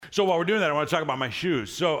So while we're doing that, I want to talk about my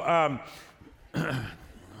shoes. So it's going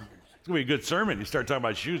to be a good sermon. You start talking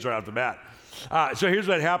about shoes right off the bat. So here's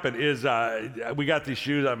what happened is we got these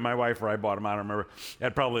shoes. My wife or I bought them. I don't remember.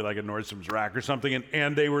 At probably like a Nordstrom's rack or something.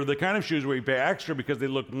 And they were the kind of shoes where you pay extra because they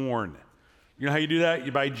look worn. You know how you do that?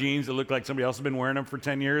 You buy jeans that look like somebody else has been wearing them for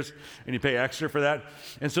 10 years, and you pay extra for that.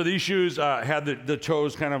 And so these shoes had the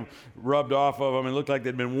toes kind of rubbed off of them and looked like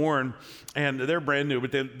they'd been worn. And they're brand new,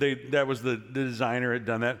 but that was the designer had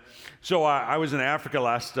done that. So I was in Africa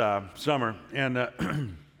last summer, and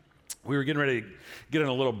we were getting ready to get in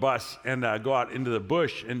a little bus and go out into the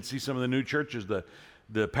bush and see some of the new churches,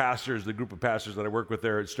 the pastors, the group of pastors that I work with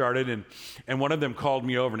there had started, and one of them called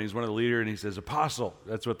me over, and he's one of the leaders, and he says, Apostle,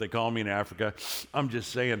 that's what they call me in Africa. I'm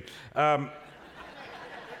just saying. And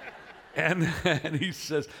he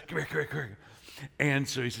says, come here. And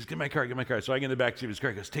so he says, get my car. So I get in the back seat of his car.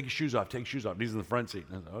 He goes, take your shoes off. These are in the front seat.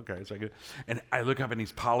 And I said, okay. So I get, and I look up, and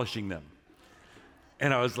he's polishing them.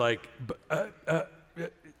 And I was like, I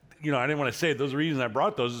didn't want to say it. Those reasons I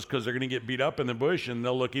brought those is because they're going to get beat up in the bush and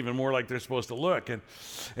they'll look even more like they're supposed to look. And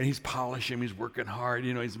he's polishing them. He's working hard.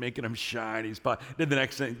 He's making them shine. Did the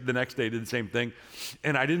next day, did the same thing.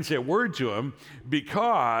 And I didn't say a word to him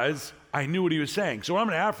because I knew what he was saying. So when I'm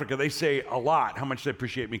in Africa, they say a lot how much they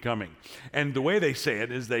appreciate me coming. And the way they say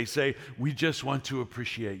it is they say, we just want to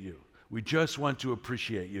appreciate you. We just want to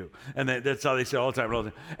appreciate you. And that's how they say all the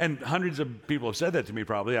time. And hundreds of people have said that to me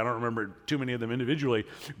probably. I don't remember too many of them individually,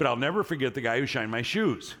 but I'll never forget the guy who shined my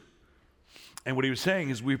shoes. And what he was saying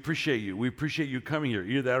is, we appreciate you. We appreciate you coming here.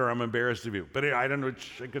 Either that or I'm embarrassed of you. But I don't know,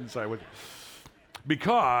 I couldn't decide what.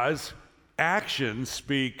 Because actions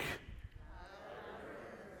speak,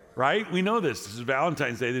 right? We know this. This is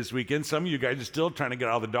Valentine's Day this weekend. Some of you guys are still trying to get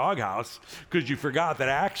out of the doghouse because you forgot that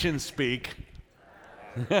actions speak.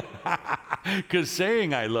 Because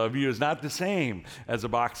saying I love you is not the same as a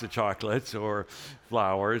box of chocolates or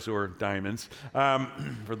flowers or diamonds,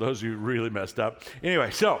 for those who really messed up.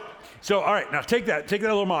 Anyway, so all right, now take that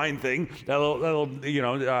little mind thing, that little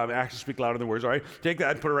actions speak louder than words, all right? Take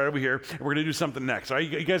that and put it right over here, and we're going to do something next. All right,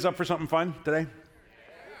 you guys up for something fun today?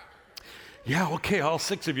 Yeah, okay, all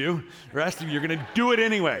 6 of you. The rest of you are going to do it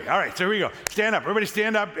anyway. All right, so here we go. Stand up. Everybody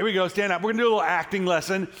stand up. Here we go, stand up. We're going to do a little acting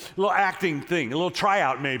lesson, a little acting thing, a little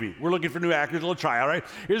tryout maybe. We're looking for new actors, a little tryout, right?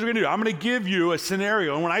 Here's what we're going to do. I'm going to give you a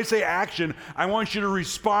scenario, and when I say action, I want you to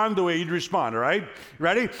respond the way you'd respond, all right?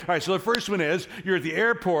 Ready? All right, so the first one is, you're at the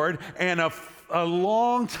airport, and a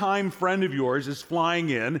long-time friend of yours is flying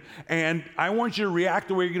in, and I want you to react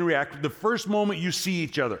the way you're going to react the first moment you see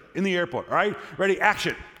each other in the airport, all right? Ready?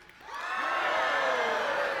 Action.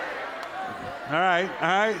 All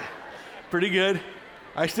right, pretty good.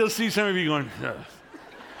 I still see some of you going,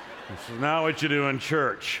 this is not what you do in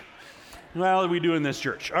church. Well, we do in this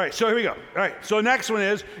church. All right, so here we go. All right, so next one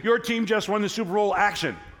is, your team just won the Super Bowl.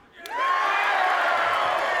 Action.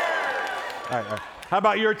 All right. How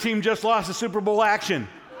about your team just lost the Super Bowl? Action.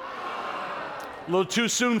 A little too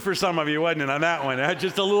soon for some of you, wasn't it, on that one?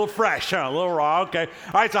 Just a little fresh, huh? A little raw, okay.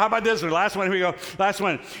 All right, so how about this one? Last one, here we go. Last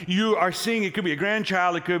one. You are seeing, it could be a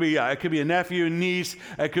grandchild, it could be a nephew, niece,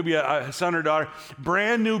 it could be a son or daughter.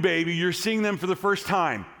 Brand new baby, you're seeing them for the first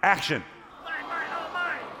time. Action.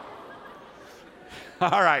 Mine.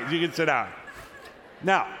 All right, you can sit down.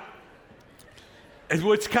 Now,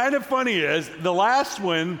 what's kind of funny is the last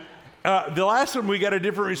one we got a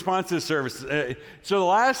different response to the service. So the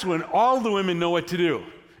last one, all the women know what to do.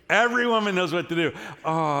 Every woman knows what to do.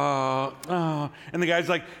 Oh. And the guy's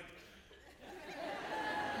like,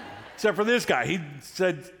 except for this guy. He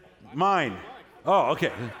said, mine. Oh,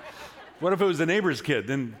 okay. What if it was the neighbor's kid?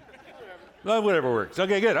 Then, well, whatever works.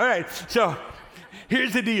 Okay, good. All right. So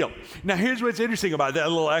here's the deal. Now, here's what's interesting about that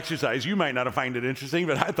little exercise. You might not find it interesting,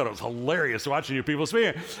 but I thought it was hilarious watching you people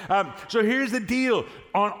speak. So here's the deal.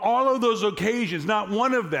 On all of those occasions, not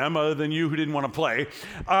one of them, other than you who didn't want to play,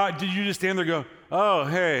 did you just stand there and go, oh,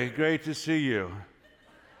 hey, great to see you.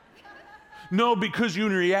 No, because you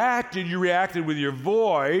reacted with your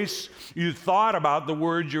voice. You thought about the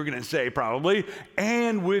words you were going to say probably,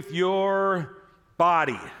 and with your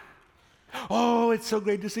body. Oh, it's so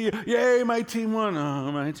great to see you. Yay, my team won.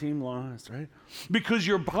 Oh, my team lost, right? Because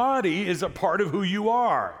your body is a part of who you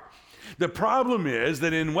are. The problem is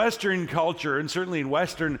that in Western culture, and certainly in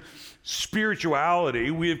Western spirituality,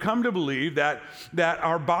 we have come to believe that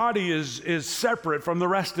our body is separate from the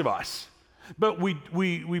rest of us. But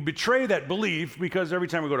we betray that belief because every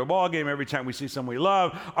time we go to a ball game, every time we see someone we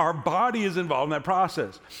love, our body is involved in that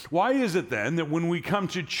process. Why is it then that when we come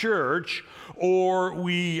to church or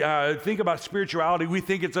we think about spirituality, we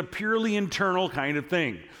think it's a purely internal kind of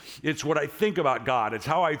thing? It's what I think about God. It's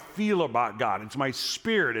how I feel about God. It's my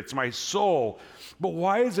spirit. It's my soul. But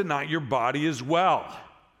why is it not your body as well?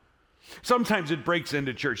 Sometimes it breaks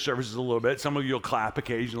into church services a little bit. Some of you will clap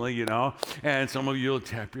occasionally, and some of you will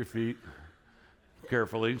tap your feet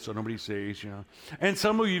carefully so nobody sees, and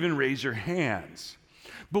some of you even raise your hands.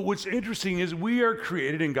 But what's interesting is we are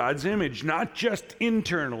created in God's image, not just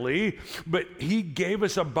internally, but He gave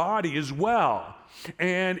us a body as well.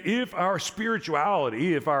 And if our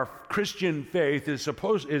spirituality, if our Christian faith is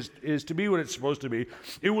to be what it's supposed to be,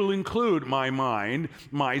 it will include my mind,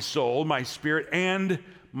 my soul, my spirit, and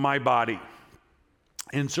my body.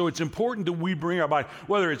 And so it's important that we bring our body,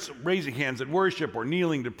 whether it's raising hands at worship or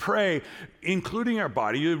kneeling to pray, including our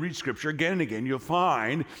body. You read Scripture again and again, you'll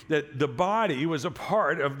find that the body was a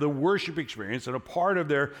part of the worship experience and a part of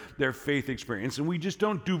their faith experience. And we just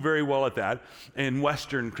don't do very well at that in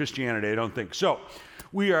Western Christianity, I don't think. So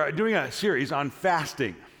we are doing a series on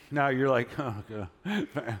fasting. Now you're like, oh, God,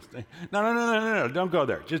 fasting. No, don't go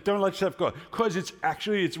there. Just don't let yourself go. Because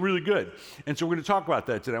it's really good. And so we're going to talk about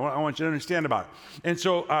that today. I want you to understand about it. And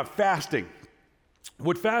so fasting.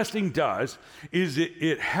 What fasting does is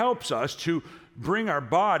it helps us to bring our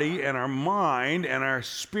body and our mind and our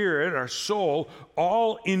spirit, our soul,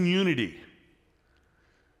 all in unity.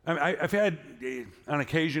 I've had on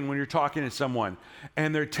occasion when you're talking to someone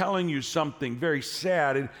and they're telling you something very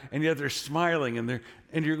sad and yet they're smiling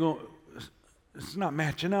and you're going, it's not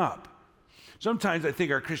matching up. Sometimes I think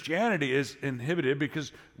our Christianity is inhibited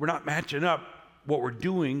because we're not matching up what we're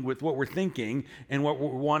doing with what we're thinking and what we're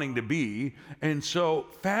wanting to be. And so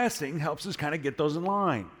fasting helps us kind of get those in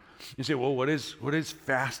line. You say, well, what is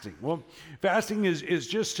fasting? Well, fasting is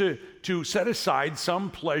just to set aside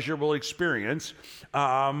some pleasurable experience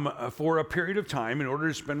for a period of time in order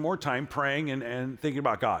to spend more time praying and thinking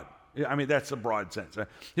about God. I mean, that's a broad sense.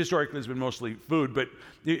 Historically, it's been mostly food, but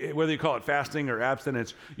whether you call it fasting or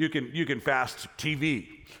abstinence, you can fast TV,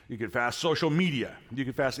 you can fast social media, you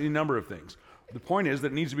can fast any number of things. The point is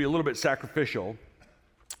that it needs to be a little bit sacrificial.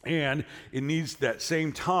 And it needs that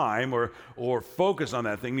same time or focus on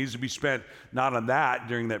that thing needs to be spent not on that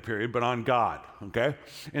during that period, but on God, okay?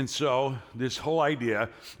 And so this whole idea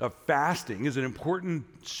of fasting is an important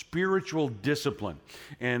spiritual discipline.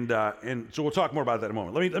 And so we'll talk more about that in a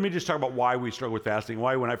moment. Let me just talk about why we struggle with fasting,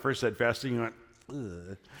 why when I first said fasting, you went,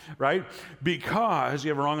 ugh, right? Because you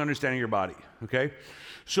have a wrong understanding of your body, okay?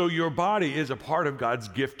 So your body is a part of God's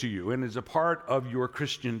gift to you and is a part of your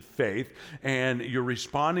Christian faith, and you're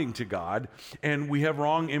responding to God, and we have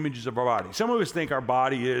wrong images of our body. Some of us think our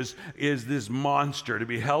body is this monster to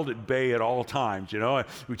be held at bay at all times.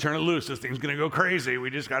 We turn it loose, this thing's going to go crazy.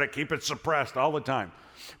 We just got to keep it suppressed all the time.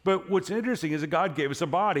 But what's interesting is that God gave us a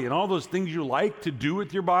body, and all those things you like to do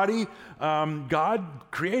with your body, God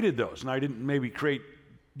created those. And I didn't maybe create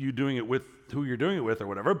you doing it with who you're doing it with or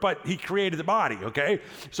whatever, but He created the body, okay?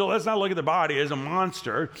 So let's not look at the body as a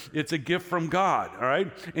monster. It's a gift from God, all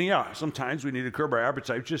right? And yeah, sometimes we need to curb our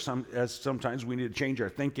appetite, just as sometimes we need to change our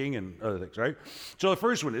thinking and other things, right? So the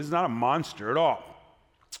first one is not a monster at all.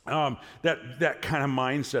 That kind of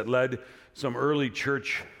mindset led some early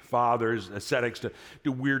church fathers, ascetics, to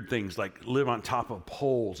do weird things like live on top of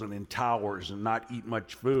poles and in towers and not eat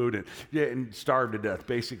much food and starve to death,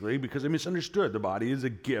 basically, because they misunderstood the body is a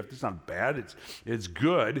gift. It's not bad. It's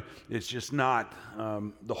good. It's just not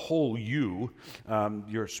the whole you,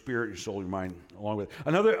 your spirit, your soul, your mind, along with it.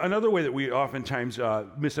 Another way that we oftentimes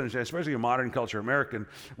misunderstand, especially in modern culture, American,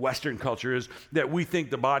 Western culture, is that we think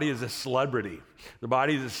the body is a celebrity. The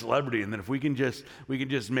body is a celebrity, and that if we can just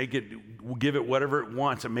make it, give it whatever it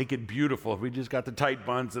wants and make it beautiful, if we just got the tight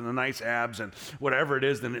buns and the nice abs and whatever it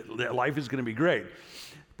is, then life is going to be great.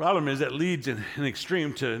 Problem is that leads in an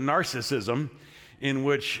extreme to narcissism, in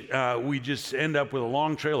which we just end up with a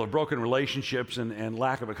long trail of broken relationships and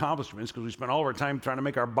lack of accomplishments because we spend all of our time trying to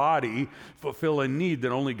make our body fulfill a need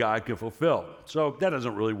that only God can fulfill. So that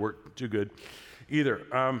doesn't really work too good either.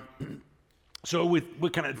 So we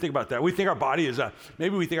kind of think about that. We think our body is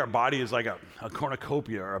like a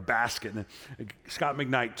cornucopia or a basket. And Scott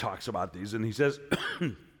McKnight talks about these, and he says,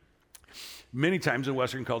 many times in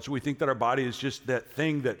Western culture, we think that our body is just that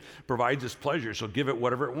thing that provides us pleasure, so give it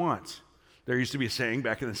whatever it wants. There used to be a saying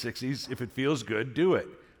back in the 60s, if it feels good, do it,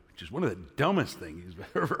 which is one of the dumbest things you've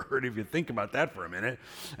ever heard if you think about that for a minute.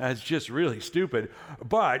 It's just really stupid.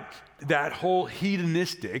 But that whole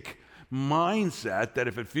hedonistic mindset that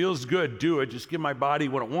if it feels good, do it. Just give my body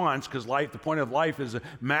what it wants, because the point of life is a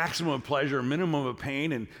maximum of pleasure, minimum of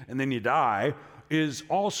pain, and then you die, is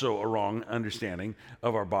also a wrong understanding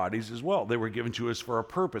of our bodies as well. They were given to us for a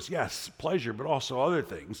purpose. Yes, pleasure, but also other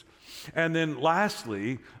things. And then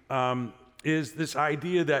lastly is this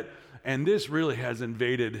idea that, and this really has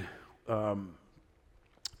invaded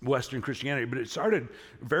Western Christianity, but it started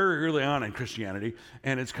very early on in Christianity,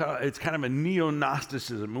 and it's kind of a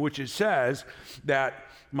neo-Gnosticism, which it says that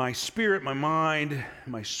my spirit, my mind,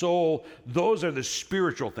 my soul, those are the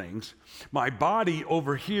spiritual things. My body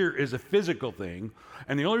over here is a physical thing,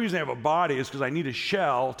 and the only reason I have a body is because I need a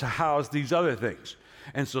shell to house these other things.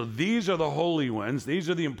 And so these are the holy ones, these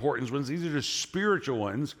are the important ones, these are the spiritual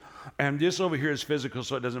ones, and this over here is physical,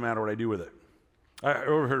 so it doesn't matter what I do with it. I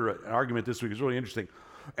overheard an argument this week. It was really interesting.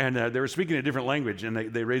 And they were speaking a different language, and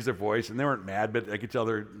they raised their voice, and they weren't mad, but I could tell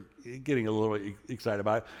they're getting a little excited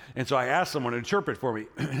about it. And so I asked someone to interpret for me,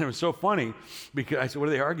 and it was so funny, because I said, what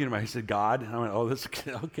are they arguing about? He said, God. And I went, oh, this,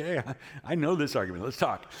 okay, I know this argument. Let's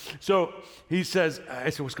talk. So he says,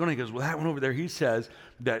 I said, what's going on? He goes, well, that one over there, he says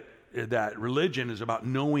that religion is about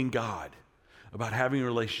knowing God, about having a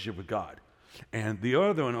relationship with God. And the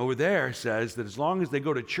other one over there says that as long as they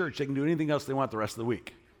go to church, they can do anything else they want the rest of the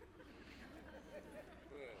week.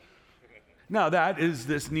 Now, that is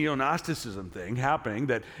this neo-Gnosticism thing happening,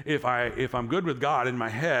 that if I'm good with God in my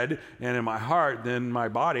head and in my heart, then my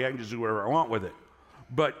body, I can just do whatever I want with it.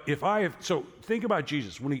 But so think about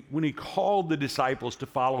Jesus. When he called the disciples to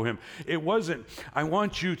follow him, it wasn't, I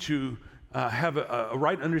want you to have a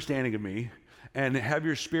right understanding of me and have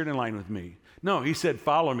your spirit in line with me. No, he said,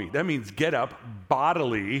 follow me. That means get up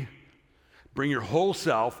bodily, bring your whole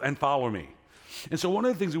self, and follow me. And so one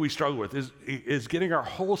of the things that we struggle with is getting our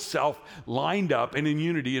whole self lined up and in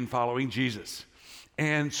unity in following Jesus.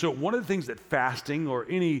 And so one of the things that fasting or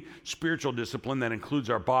any spiritual discipline that includes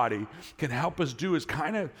our body can help us do is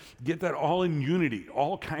kind of get that all in unity,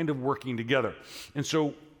 all kind of working together. And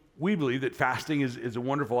so we believe that fasting is a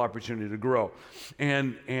wonderful opportunity to grow.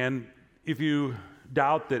 And if you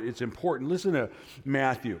doubt that it's important, listen to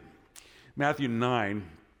Matthew 9.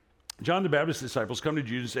 John the Baptist's disciples come to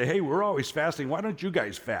Jesus and say, hey, we're always fasting. Why don't you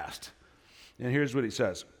guys fast? And here's what he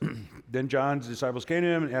says. Then John's disciples came to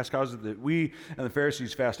him and asked, how is it that we and the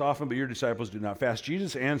Pharisees fast often, but your disciples do not fast?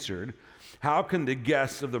 Jesus answered, how can the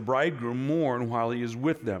guests of the bridegroom mourn while he is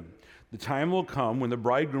with them? The time will come when the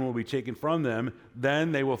bridegroom will be taken from them,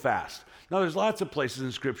 then they will fast. Now, there's lots of places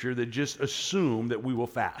in Scripture that just assume that we will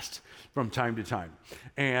fast from time to time.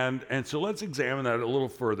 And so let's examine that a little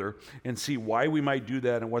further and see why we might do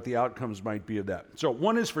that and what the outcomes might be of that. So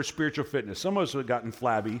one is for spiritual fitness. Some of us have gotten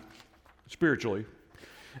flabby spiritually.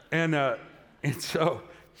 And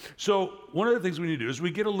so one of the things we need to do is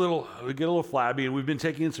we get a little flabby, and we've been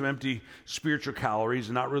taking in some empty spiritual calories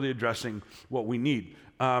and not really addressing what we need.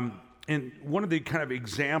 And one of the kind of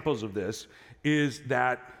examples of this is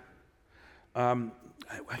that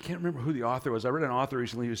I can't remember who the author was. I read an author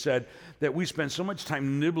recently who said that we spend so much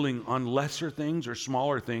time nibbling on lesser things or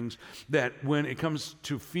smaller things that when it comes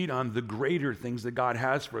to feed on the greater things that God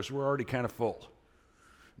has for us, we're already kind of full.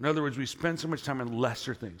 In other words, we spend so much time on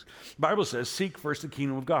lesser things. The Bible says, seek first the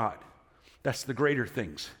kingdom of God. That's the greater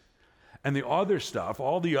things. And the other stuff,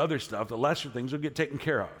 all the other stuff, the lesser things will get taken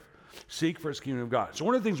care of. Seek first the kingdom of God. So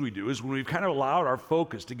one of the things we do is when we've kind of allowed our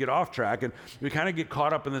focus to get off track and we kind of get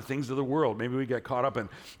caught up in the things of the world. Maybe we get caught up in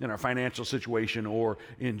our financial situation or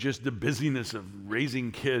in just the busyness of raising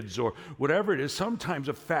kids or whatever it is. Sometimes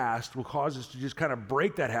a fast will cause us to just kind of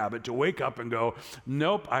break that habit, to wake up and go,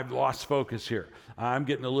 nope, I've lost focus here. I'm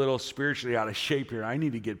getting a little spiritually out of shape here. I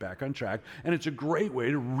need to get back on track. And it's a great way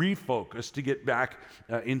to refocus, to get back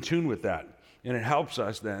in tune with that. And it helps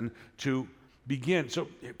us then to begin. So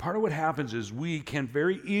part of what happens is we can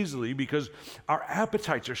very easily, because our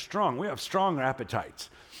appetites are strong. We have strong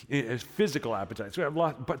appetites, physical appetites. We have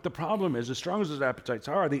but the problem is, as strong as those appetites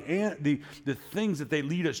are, the things that they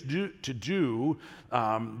lead us to do,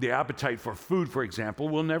 the appetite for food, for example,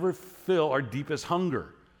 will never fill our deepest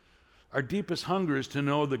hunger. Our deepest hunger is to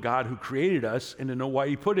know the God who created us and to know why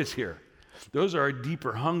he put us here. Those are our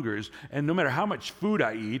deeper hungers, and no matter how much food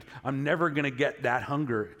I eat, I'm never going to get that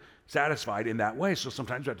hunger satisfied in that way. So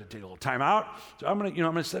sometimes I have to take a little time out. So I'm going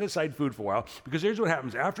to set aside food for a while, because here's what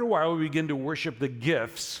happens. After a while, we begin to worship the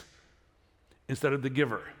gifts instead of the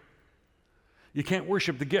giver. You can't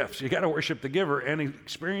worship the gifts. You got to worship the giver and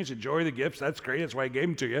experience, enjoy the gifts. That's great. That's why I gave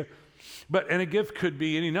them to you. And a gift could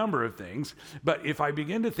be any number of things. But if I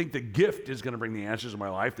begin to think the gift is going to bring the answers of my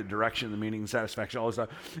life, the direction, the meaning, satisfaction, all this stuff,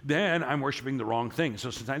 then I'm worshiping the wrong thing. So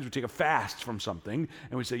sometimes we take a fast from something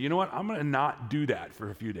and we say, you know what, I'm going to not do that for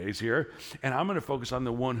a few days here. And I'm going to focus on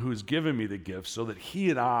the one who's given me the gift so that he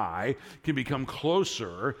and I can become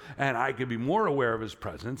closer and I can be more aware of his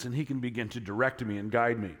presence and he can begin to direct me and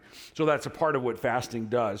guide me. So that's a part of what fasting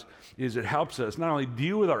does, is it helps us not only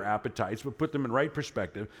deal with our appetites, but put them in right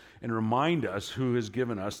perspective and remind us who has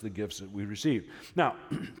given us the gifts that we received. Now,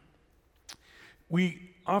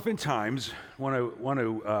 we oftentimes want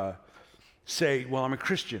to say, well, I'm a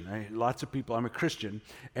Christian. Lots of people, I'm a Christian,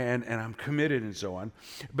 and I'm committed and so on.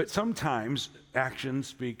 But sometimes actions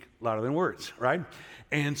speak louder than words, right?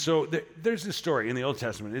 And so there's this story in the Old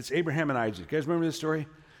Testament. It's Abraham and Isaac. You guys remember this story?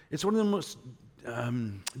 It's one of the most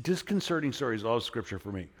disconcerting stories of all of Scripture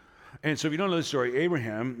for me. And so if you don't know the story,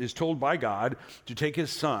 Abraham is told by God to take his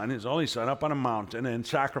son, his only son, up on a mountain and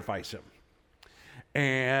sacrifice him.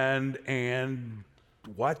 And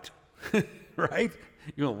what? Right?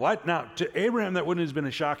 You know, what? Now, to Abraham, that wouldn't have been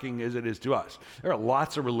as shocking as it is to us. There are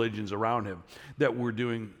lots of religions around him that were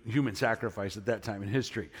doing human sacrifice at that time in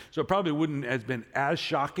history. So it probably wouldn't have been as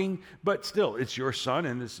shocking, but still, it's your son,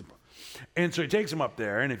 and so he takes him up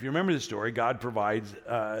there, and if you remember the story, God provides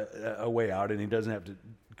a way out, and he doesn't have to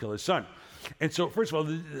kill his son. And so, first of all,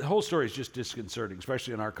 the whole story is just disconcerting,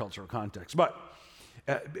 especially in our cultural context. But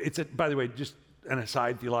by the way, just an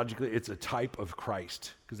aside theologically, it's a type of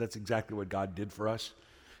Christ, because that's exactly what God did for us.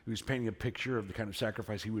 He was painting a picture of the kind of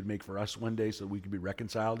sacrifice he would make for us one day so that we could be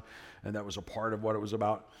reconciled, and that was a part of what it was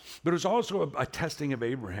about. But it was also a testing of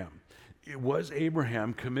Abraham. It was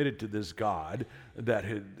Abraham committed to this God that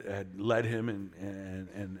had led him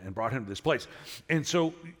and brought him to this place. And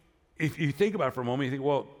so if you think about it for a moment, you think,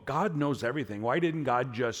 well, God knows everything. Why didn't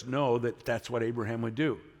God just know that that's what Abraham would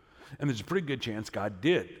do? And there's a pretty good chance God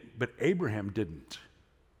did, but Abraham didn't.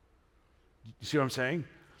 You see what I'm saying?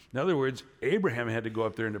 In other words, Abraham had to go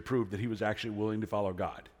up there and to prove that he was actually willing to follow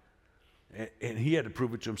God. And he had to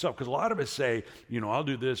prove it to himself. Because a lot of us say, you know, I'll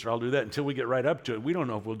do this or I'll do that until we get right up to it. We don't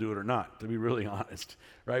know if we'll do it or not, to be really honest,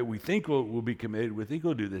 right? We think we'll be committed. We think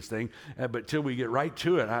we'll do this thing. But till we get right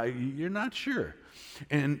to it, you're not sure.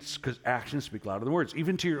 And because actions speak louder than words,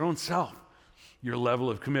 even to your own self, your level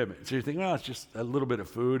of commitment. So you're thinking, well, it's just a little bit of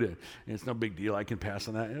food, and it's no big deal. I can pass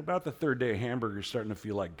on that. And about the third day, a hamburger's starting to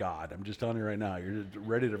feel like God. I'm just telling you right now, you're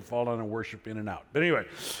ready to fall down and worship in and out. But anyway,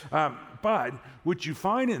 but what you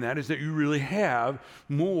find in that is that you really have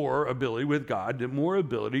more ability with God, more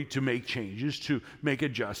ability to make changes, to make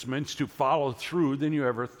adjustments, to follow through than you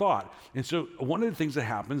ever thought. And so one of the things that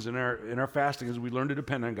happens in our fasting is we learn to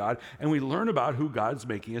depend on God, and we learn about who God's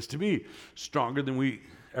making us to be, stronger than we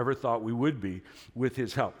ever thought we would be with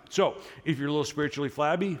his help. So if you're a little spiritually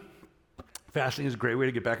flabby, fasting is a great way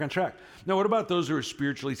to get back on track. Now, what about those who are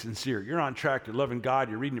spiritually sincere? You're on track, you're loving God,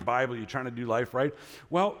 you're reading your Bible, you're trying to do life right.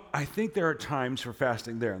 Well, I think there are times for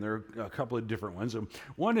fasting there, and there are a couple of different ones.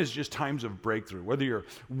 One is just times of breakthrough, whether you're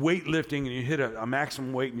weightlifting and you hit a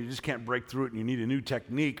maximum weight and you just can't break through it and you need a new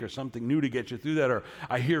technique or something new to get you through that. Or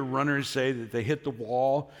I hear runners say that they hit the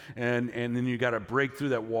wall and then you got to break through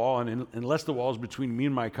that wall. And unless the wall is between me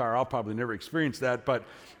and my car, I'll probably never experience that, but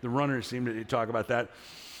the runners seem to talk about that.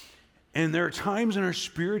 And there are times in our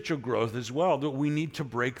spiritual growth as well that we need to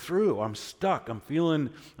break through. I'm stuck. I'm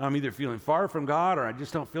either feeling far from God, or I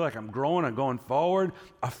just don't feel like I'm growing, I'm going forward.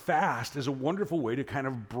 A fast is a wonderful way to kind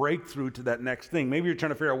of break through to that next thing. Maybe you're trying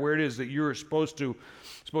to figure out where it is that you're supposed to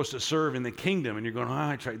serve in the kingdom, and you're going,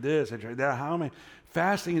 I tried this, I tried that. How am I?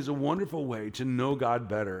 Fasting is a wonderful way to know God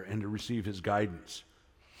better and to receive his guidance.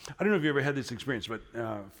 I don't know if you ever had this experience, but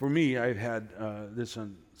for me, I've had this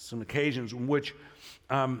on some occasions in which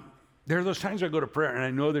there are those times I go to prayer and I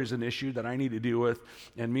know there's an issue that I need to deal with,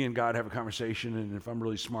 and me and God have a conversation, and if I'm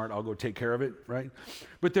really smart, I'll go take care of it, right?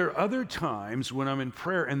 But there are other times when I'm in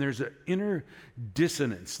prayer and there's an inner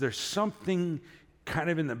dissonance. There's something kind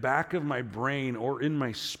of in the back of my brain or in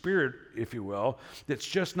my spirit, if you will, that's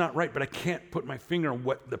just not right, but I can't put my finger on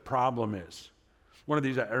what the problem is. I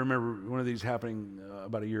remember one of these happening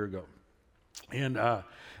about a year ago. And I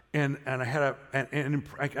had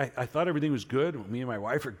I thought everything was good. Me and my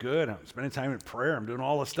wife are good. I'm spending time in prayer. I'm doing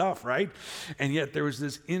all the stuff, right? And yet there was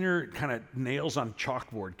this inner kind of nails on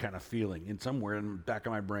chalkboard kind of feeling in somewhere in the back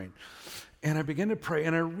of my brain. And I began to pray,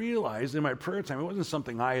 and I realized in my prayer time, it wasn't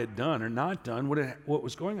something I had done or not done. What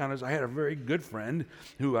was going on is I had a very good friend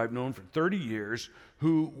who I've known for 30 years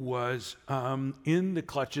who was in the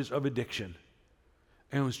clutches of addiction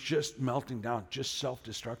and was just melting down, just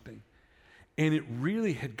self-destructing. And it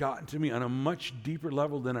really had gotten to me on a much deeper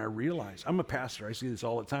level than I realized. I'm a pastor. I see this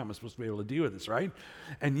all the time. I'm supposed to be able to deal with this, right?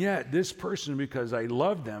 And yet this person, because I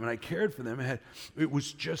loved them and I cared for them, it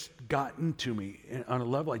was just gotten to me on a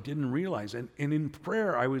level I didn't realize. And in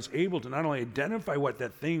prayer, I was able to not only identify what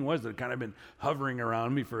that thing was that had kind of been hovering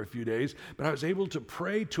around me for a few days, but I was able to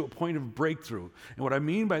pray to a point of breakthrough. And what I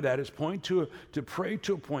mean by that is to pray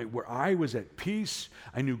to a point where I was at peace,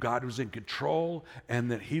 I knew God was in control,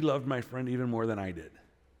 and that he loved my friend even more than I did,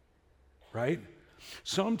 right?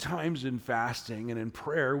 Sometimes in fasting and in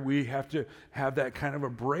prayer, we have to have that kind of a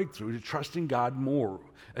breakthrough to trusting God more,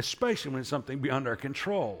 especially when it's something beyond our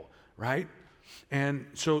control, right? And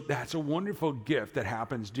so that's a wonderful gift that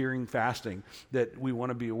happens during fasting that we want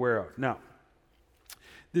to be aware of. Now,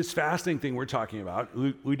 this fasting thing we're talking about,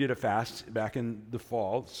 we did a fast back in the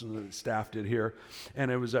fall, so the staff did here, and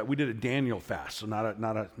it was we did a Daniel fast, so not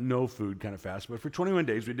a no food kind of fast, but for 21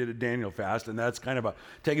 days we did a Daniel fast, and that's kind of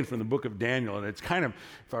taken from the book of Daniel, and it's kind of,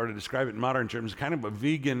 if I were to describe it in modern terms, kind of a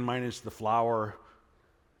vegan minus the flour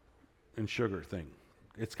and sugar thing.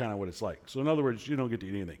 It's kind of what it's like. So in other words, you don't get to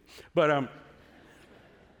eat anything, but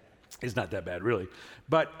it's not that bad really,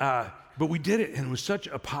 but we did it, and it was such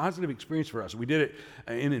a positive experience for us. We did it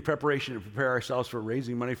in preparation to prepare ourselves for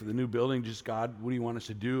raising money for the new building. Just, God, what do you want us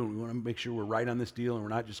to do? And we want to make sure we're right on this deal and we're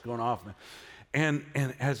not just going off. And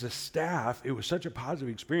as a staff, it was such a positive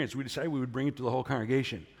experience. We decided we would bring it to the whole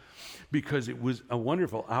congregation because it was a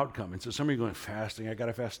wonderful outcome. And so somebody going, fasting, I got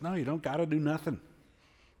to fast. No, you don't got to do nothing.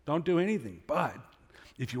 Don't do anything. But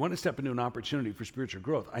if you want to step into an opportunity for spiritual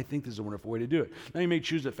growth, I think this is a wonderful way to do it. Now, you may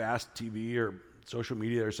choose to fast TV or social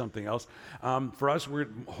media or something else. For us,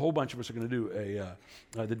 a whole bunch of us are going to do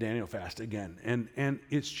the Daniel fast again. And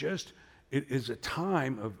it's just, it is a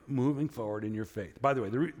time of moving forward in your faith. By the way,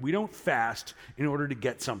 we don't fast in order to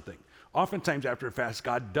get something. Oftentimes after a fast,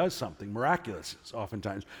 God does something miraculous,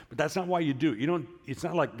 oftentimes. But that's not why you do it. It's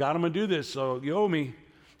not like, God, I'm going to do this, so you owe me.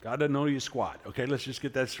 God doesn't owe you squat. Okay, let's just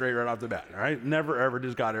get that straight right off the bat. All right, never ever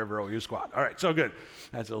does God ever owe you squat. All right, so good.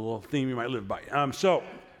 That's a little theme you might live by.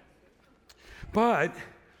 But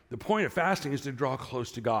the point of fasting is to draw close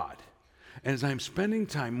to God. And as I'm spending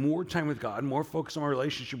more time with God, more focus on my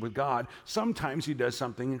relationship with God, sometimes he does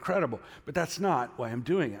something incredible. But that's not why I'm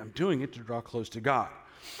doing it. I'm doing it to draw close to God.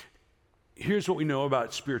 Here's what we know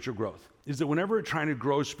about spiritual growth, is that whenever we're trying to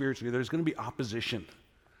grow spiritually, there's going to be opposition.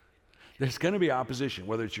 There's going to be opposition,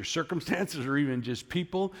 whether it's your circumstances or even just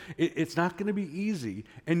people. It's not going to be easy,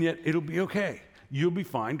 and yet it'll be okay. You'll be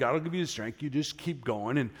fine. God will give you the strength. You just keep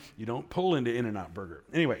going, and you don't pull into In-N-Out Burger.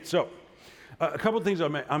 Anyway, so a couple of things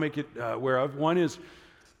I'll make it aware of. One is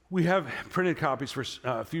we have printed copies for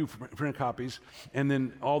a few printed copies, and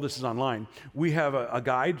then all this is online. We have a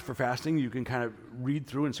guide for fasting. You can kind of read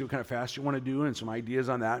through and see what kind of fast you want to do and some ideas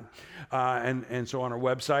on that. And so on our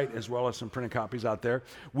website, as well as some printed copies out there.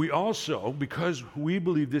 We also, because we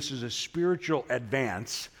believe this is a spiritual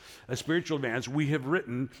advance, we have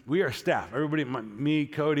written, we are staff, everybody, me,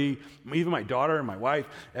 Cody, even my daughter and my wife,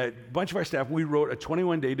 a bunch of our staff, we wrote a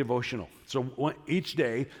 21-day devotional. So each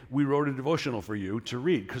day we wrote a devotional for you to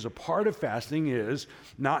read, because a part of fasting is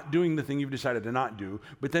not doing the thing you've decided to not do,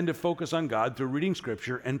 but then to focus on God through reading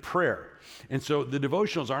scripture and prayer. And so the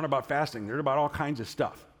devotionals aren't about fasting, they're about all kinds of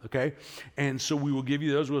stuff. Okay? And so we will give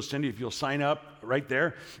you those. We'll send you, if you'll sign up right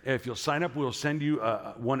there, if you'll sign up, we'll send you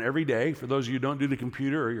one every day. For those of you who don't do the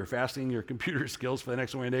computer or you're fasting your computer skills for the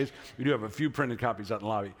next 20 days, we do have a few printed copies out in the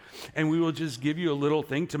lobby. And we will just give you a little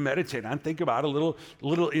thing to meditate on. Think about a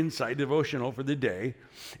little insight devotional for the day.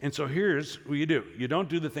 And so here's what you do. You don't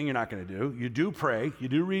do the thing you're not going to do. You do pray. You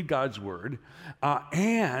do read God's word.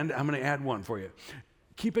 And I'm going to add one for you.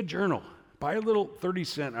 Keep a journal. Buy a little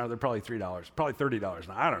 30-cent, they're probably $3, probably $30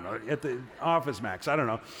 now, I don't know, at the Office Max, I don't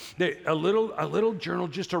know. A little journal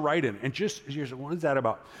just to write in, and just, what is that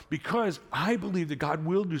about? Because I believe that God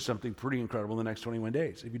will do something pretty incredible in the next 21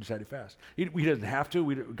 days if you decide to fast. He doesn't have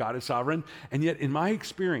to, God is sovereign, and yet in my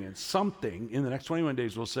experience, something in the next 21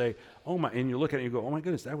 days will say, and you look at it and you go, oh my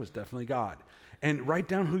goodness, that was definitely God. And write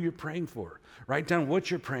down who you're praying for. Write down what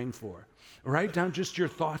you're praying for. Write down just your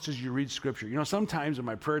thoughts as you read scripture. You know, sometimes in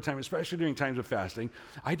my prayer time, especially during times of fasting,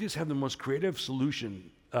 I just have the most creative solutions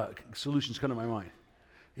come to my mind.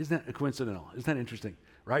 Isn't that coincidental? Isn't that interesting?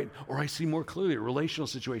 Right? Or I see more clearly a relational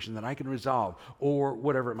situation that I can resolve, or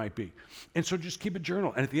whatever it might be. And so just keep a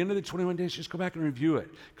journal. And at the end of the 21 days, just go back and review it,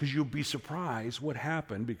 because you'll be surprised what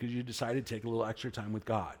happened because you decided to take a little extra time with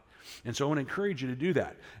God. And so I want to encourage you to do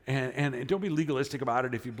that. And don't be legalistic about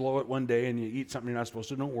it. If you blow it one day and you eat something you're not supposed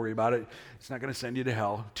to, don't worry about it. It's not going to send you to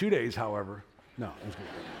hell. 2 days, however. No.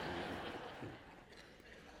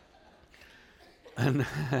 And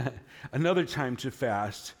another time to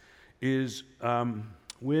fast is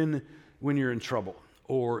when you're in trouble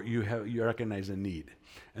or you recognize a need.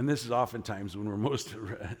 And this is oftentimes when we're most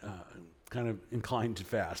kind of inclined to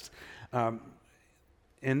fast.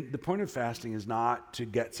 And the point of fasting is not to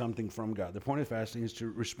get something from God. The point of fasting is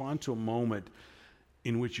to respond to a moment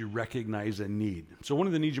in which you recognize a need. So one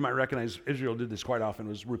of the needs you might recognize, Israel did this quite often,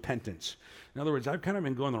 was repentance. In other words, I've kind of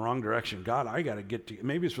been going the wrong direction. God, I got to get to,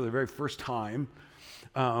 maybe it's for the very first time,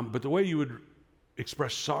 but the way you would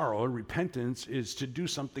express sorrow or repentance is to do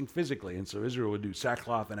something physically. And so Israel would do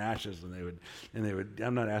sackcloth and ashes, and they would,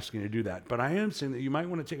 I'm not asking you to do that, but I am saying that you might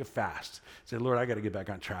want to take a fast. Say, Lord, I got to get back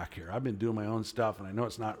on track here. I've been doing my own stuff, and I know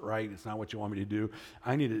it's not right. It's not what you want me to do.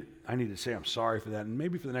 I need to say I'm sorry for that, and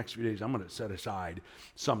maybe for the next few days, I'm going to set aside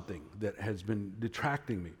something that has been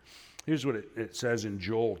detracting me. Here's what it says in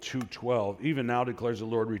Joel 2:12. Even now declares the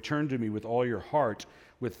Lord, return to me with all your heart,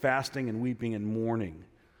 with fasting and weeping and mourning.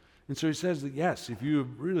 And so he says that, yes, if you have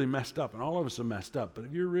really messed up, and all of us have messed up, but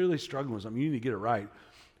if you're really struggling with something, you need to get it right.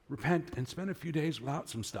 Repent and spend a few days without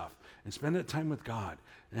some stuff, and spend that time with God,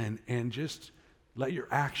 and just let your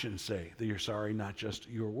actions say that you're sorry, not just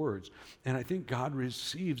your words. And I think God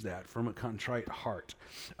receives that from a contrite heart.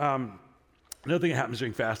 Another thing that happens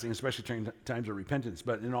during fasting, especially during times of repentance,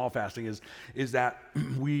 but in all fasting, is that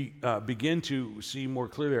we begin to see more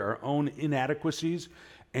clearly our own inadequacies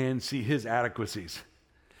and see his adequacies.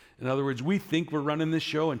 In other words, we think we're running this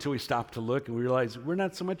show until we stop to look and we realize we're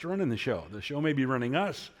not so much running the show. The show may be running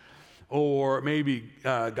us, or maybe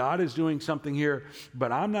God is doing something here,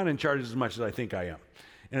 but I'm not in charge as much as I think I am.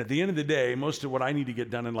 And at the end of the day, most of what I need to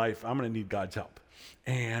get done in life, I'm going to need God's help.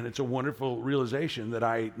 And it's a wonderful realization that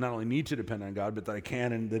I not only need to depend on God, but that I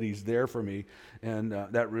can, and that he's there for me, and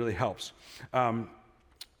that really helps.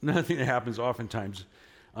 Another thing that happens oftentimes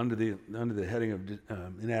under the heading of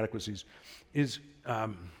inadequacies is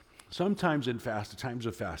sometimes in times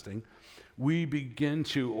of fasting, we begin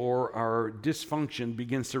to, or our dysfunction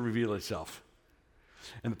begins to reveal itself.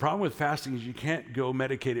 And the problem with fasting is you can't go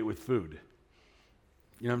medicate it with food.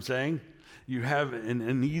 You know what I'm saying? You have an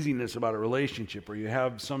uneasiness about a relationship, or you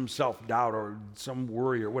have some self-doubt or some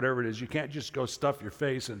worry or whatever it is. You can't just go stuff your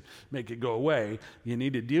face and make it go away. You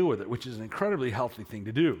need to deal with it, which is an incredibly healthy thing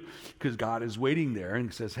to do, because God is waiting there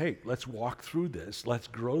and says, hey, let's walk through this. Let's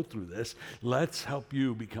grow through this. Let's help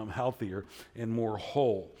you become healthier and more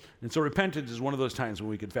whole. And so repentance is one of those times when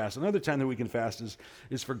we can fast. Another time that we can fast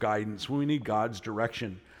is for guidance, when we need God's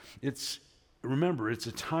direction. Remember, it's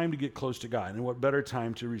a time to get close to God. And what better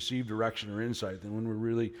time to receive direction or insight than when we're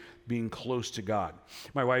really being close to God?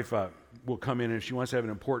 My wife will come in, and if she wants to have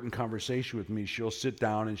an important conversation with me, she'll sit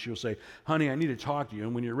down and she'll say, honey, I need to talk to you.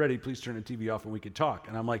 And when you're ready, please turn the TV off and we can talk.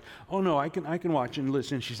 And I'm like, oh, no, I can watch and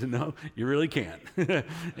listen. She said, no, you really can't.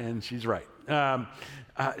 And she's right.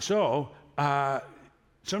 Sometimes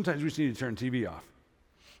we just need to turn TV off.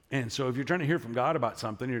 And so if you're trying to hear from God about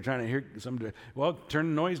something, you're trying to hear something, well,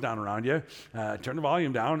 turn the noise down around you, turn the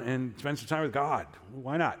volume down, and spend some time with God.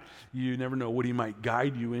 Why not? You never know what he might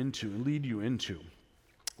guide you into and lead you into.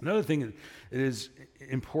 Another thing that is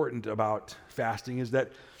important about fasting is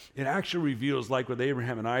that it actually reveals, like with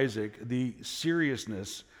Abraham and Isaac, the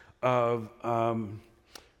seriousness of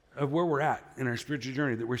where we're at in our spiritual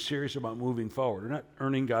journey, that we're serious about moving forward. We're not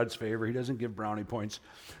earning God's favor. He doesn't give brownie points.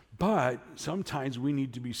 But sometimes we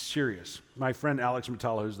need to be serious. My friend Alex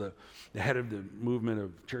Matala, who's the head of the movement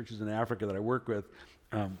of churches in Africa that I work with,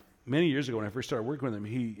 many years ago when I first started working with him,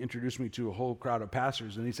 he introduced me to a whole crowd of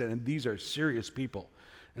pastors, and he said, and these are serious people.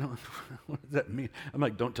 And I'm like, what does that mean? I'm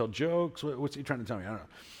like, don't tell jokes. What's he trying to tell me? I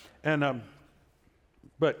don't know. And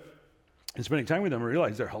but in spending time with them, I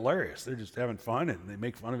realized they're hilarious. They're just having fun, and they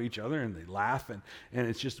make fun of each other, and they laugh, and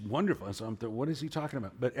it's just wonderful. And so I'm thinking, what is he talking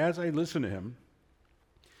about? But as I listen to him,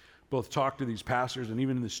 both talk to these pastors and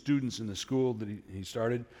even the students in the school that he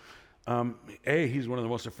started, he's one of the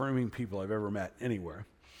most affirming people I've ever met anywhere.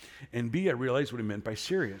 And B, I realized what he meant by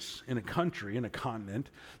serious in a country, in a continent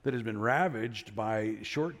that has been ravaged by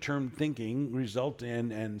short-term thinking,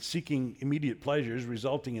 and seeking immediate pleasures,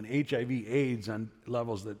 resulting in HIV/AIDS on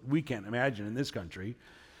levels that we can't imagine in this country.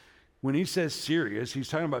 When he says serious, he's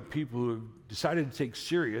talking about people who have decided to take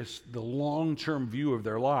serious the long-term view of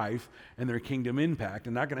their life and their kingdom impact,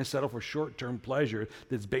 and not going to settle for short-term pleasure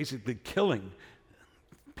that's basically killing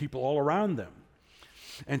people all around them.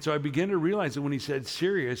 And so I began to realize that when he said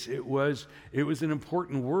serious, it was an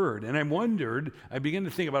important word. And I began to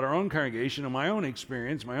think about our own congregation and my own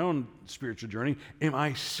experience, my own spiritual journey. Am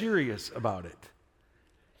I serious about it?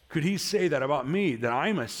 Could he say that about me, that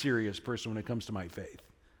I'm a serious person when it comes to my faith?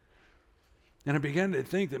 And I began to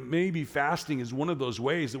think that maybe fasting is one of those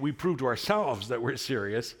ways that we prove to ourselves that we're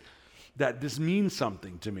serious, that this means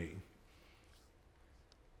something to me.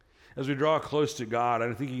 As we draw close to God,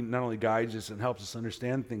 I think He not only guides us and helps us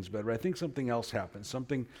understand things better, but I think something else happens,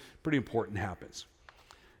 something pretty important happens.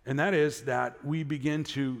 And that is that we begin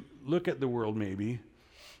to look at the world maybe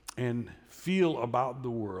and feel about the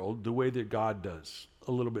world the way that God does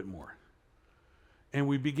a little bit more. And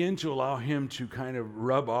we begin to allow Him to kind of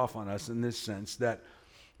rub off on us in this sense that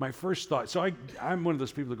my first thought, so I'm one of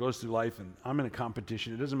those people that goes through life and I'm in a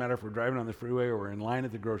competition. It doesn't matter if we're driving on the freeway or we're in line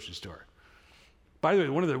at the grocery store. By the way,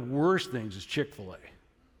 one of the worst things is Chick-fil-A.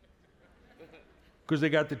 Because they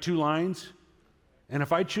got the two lines, and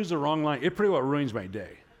if I choose the wrong line, it pretty well ruins my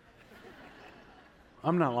day.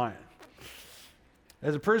 I'm not lying.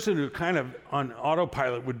 As a person who kind of on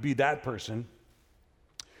autopilot would be that person,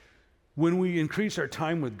 when we increase our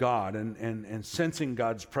time with God and sensing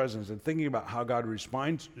God's presence and thinking about how God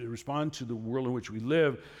responds to the world in which we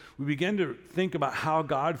live, we begin to think about how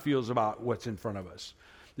God feels about what's in front of us.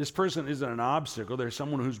 This person isn't an obstacle. They're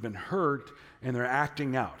someone who's been hurt and they're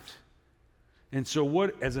acting out. And so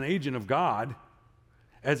what, as an agent of God,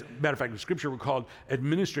 as a matter of fact, in Scripture we're called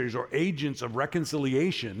administrators or agents of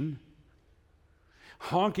reconciliation,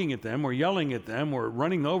 honking at them or yelling at them or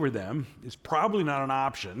running over them is probably not an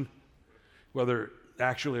option, whether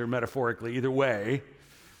actually or metaphorically, either way.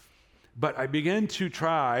 But I begin to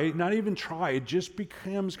try, not even try, it just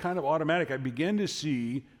becomes kind of automatic. I begin to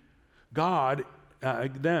see God,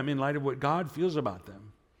 them in light of what God feels about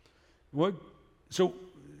them. So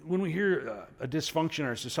when we hear a dysfunction in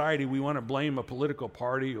our society, we want to blame a political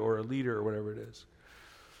party or a leader or whatever it is.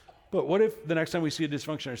 But what if the next time we see a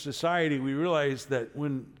dysfunction in our society, we realize that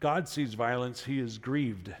when God sees violence, He is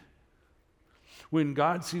grieved. When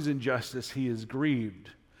God sees injustice, He is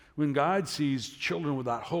grieved. When God sees children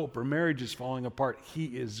without hope or marriages falling apart, He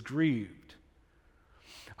is grieved.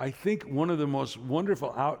 I think one of the most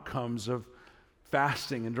wonderful outcomes of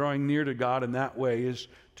fasting and drawing near to God in that way is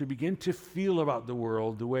to begin to feel about the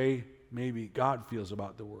world the way maybe God feels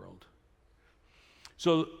about the world.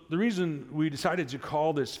 So the reason we decided to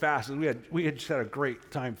call this fast is we had just had a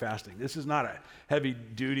great time fasting. This is not a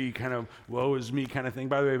heavy-duty kind of woe is me kind of thing.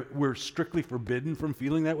 By the way, we're strictly forbidden from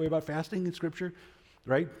feeling that way about fasting in Scripture,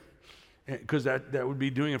 right? Because that would be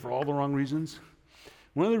doing it for all the wrong reasons.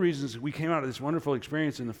 One of the reasons we came out of this wonderful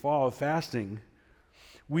experience in the fall of fasting,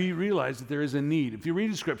 we realized that there is a need. If you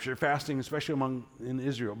read the Scripture, fasting, especially in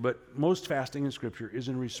Israel, but most fasting in Scripture is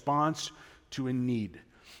in response to a need,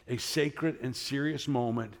 a sacred and serious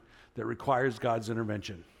moment that requires God's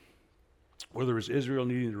intervention. Whether it was Israel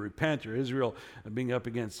needing to repent or Israel being up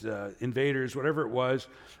against invaders, whatever it was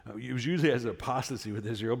usually as an apostasy with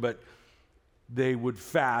Israel, but they would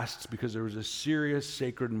fast because there was a serious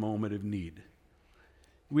sacred moment of need.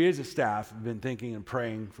 We as a staff have been thinking and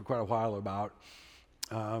praying for quite a while about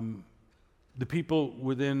the people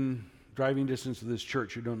within driving distance of this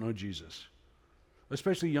church who don't know Jesus,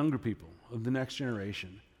 especially younger people of the next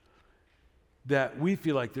generation, that we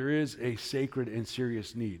feel like there is a sacred and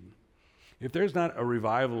serious need. If there's not a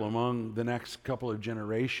revival among the next couple of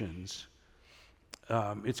generations,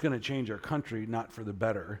 it's going to change our country, not for the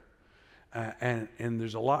better. And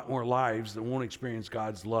there's a lot more lives that won't experience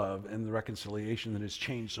God's love and the reconciliation that has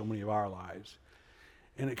changed so many of our lives.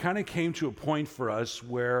 And it kind of came to a point for us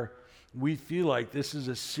where we feel like this is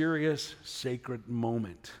a serious, sacred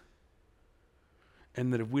moment.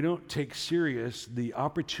 And that if we don't take serious the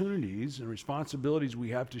opportunities and responsibilities we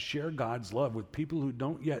have to share God's love with people who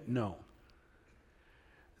don't yet know,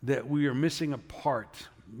 that we are missing a part,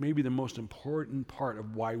 maybe the most important part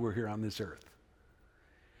of why we're here on this earth.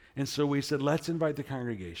 And so we said, let's invite the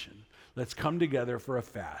congregation. Let's come together for a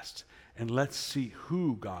fast, and let's see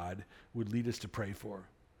who God would lead us to pray for.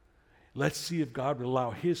 Let's see if God would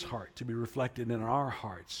allow His heart to be reflected in our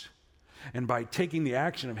hearts. And by taking the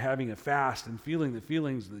action of having a fast and feeling the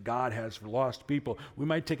feelings that God has for lost people, we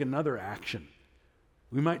might take another action.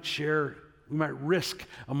 We might risk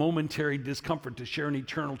a momentary discomfort to share an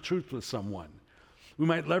eternal truth with someone. We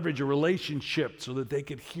might leverage a relationship so that they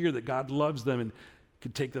could hear that God loves them and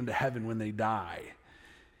could take them to heaven when they die.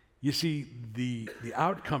 You see, the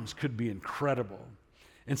outcomes could be incredible.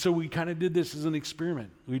 And so we kind of did this as an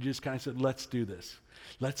experiment. We just kind of said, let's do this.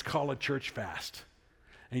 Let's call a church fast.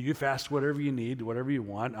 And you fast whatever you need, whatever you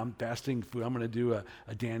want. I'm fasting food. I'm going to do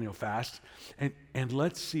a Daniel fast. And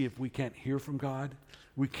let's see if we can't hear from God.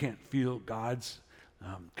 We can't feel God's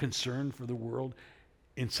concern for the world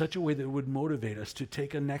in such a way that it would motivate us to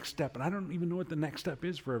take a next step. And I don't even know what the next step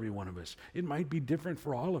is for every one of us. It might be different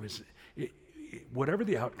for all of us. Whatever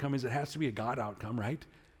the outcome is, it has to be a God outcome, right?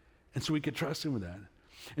 And so we could trust him with that.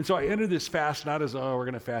 And so I entered this fast not as, oh, we're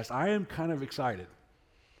going to fast. I am kind of excited.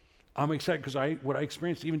 I'm excited because what I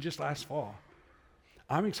experienced even just last fall,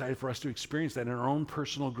 I'm excited for us to experience that in our own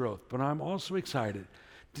personal growth. But I'm also excited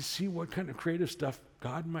to see what kind of creative stuff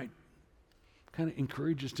God might kind of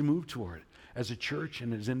encourage us to move toward as a church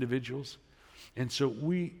and as individuals. And so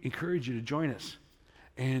we encourage you to join us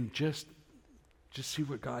and just see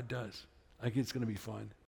what God does. I think it's going to be fun.